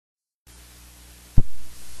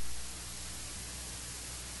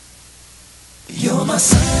You're my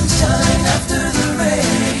sunshine after the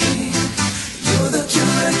rain. You're the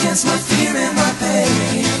cure against my fear and my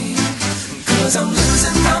pain. 'Cause I'm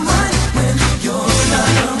losing my mind when you're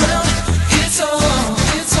not around. It's all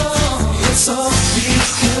because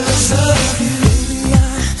of you. Baby, I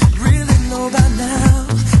really know by now,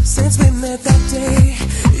 since we met that day,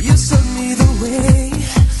 you showed me the way.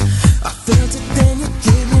 I felt it then, you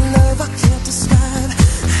gave me love I can't describe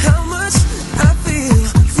how much I feel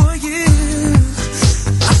for you.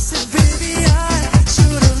 I said, baby, I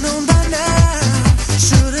should have known by now.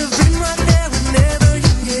 Should have been right there whenever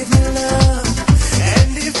you gave me love.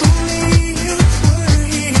 And if only you were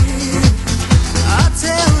here, I'll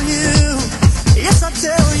tell you, yes, I'll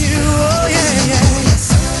tell you, oh yeah, yeah.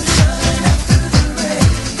 Sunshine after the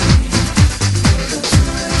rain. You're the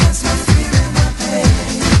cure against my fear and my pain.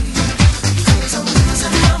 'Cause I'm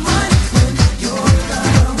losing my mind when you're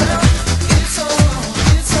not around. It's all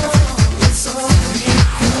because of you.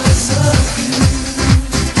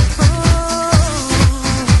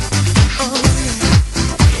 Oh,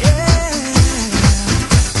 yeah.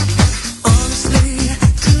 Honestly,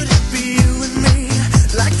 could it be you and me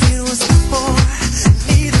like it was before?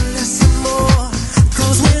 Need a lesson more.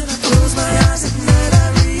 'Cause when I close my eyes at night, I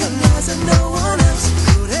realize that no one else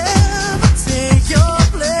could ever take your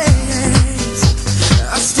place.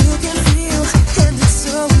 I still can feel, and it's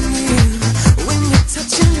so new when you're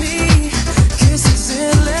touching me. Kisses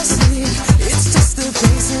endlessly. It's just the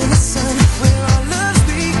place in the sun where our love's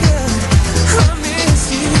begun. I miss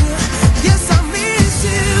you, yes I miss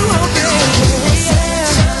you, oh baby.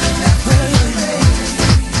 Sunshine after the rain.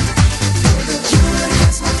 You're the cure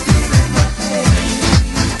against my fear and my pain.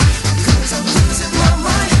 'Cause I'm losing my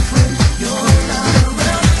mind when you're not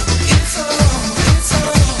around. It's all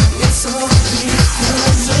because of you.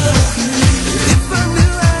 If I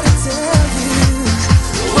knew how to tell you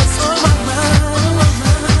what's on my mind,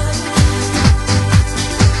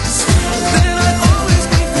 then I'd always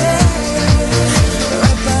be there,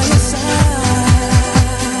 right by your side.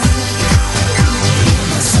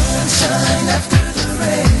 My sunshine after the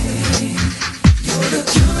rain. You're the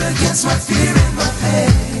cure against my fear and my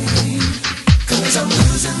pain. 'Cause I'm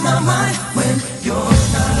losing my mind when you're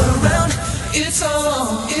not around. It's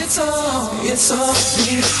all because of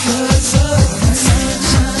you.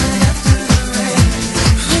 Sunshine after the rain.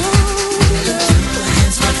 You're the cure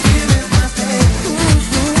against my fear and my pain.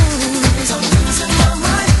 'Cause I'm losing my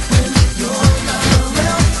mind when you're not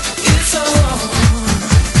around. It's all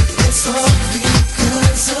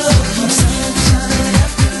because of you. Sunshine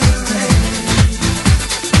after the rain.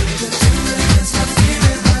 You're the cure against my fear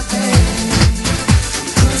and my pain.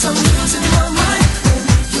 'Cause I'm losing my mind when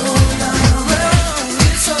you're not around.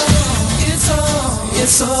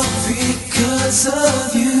 It's all because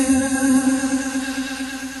of you.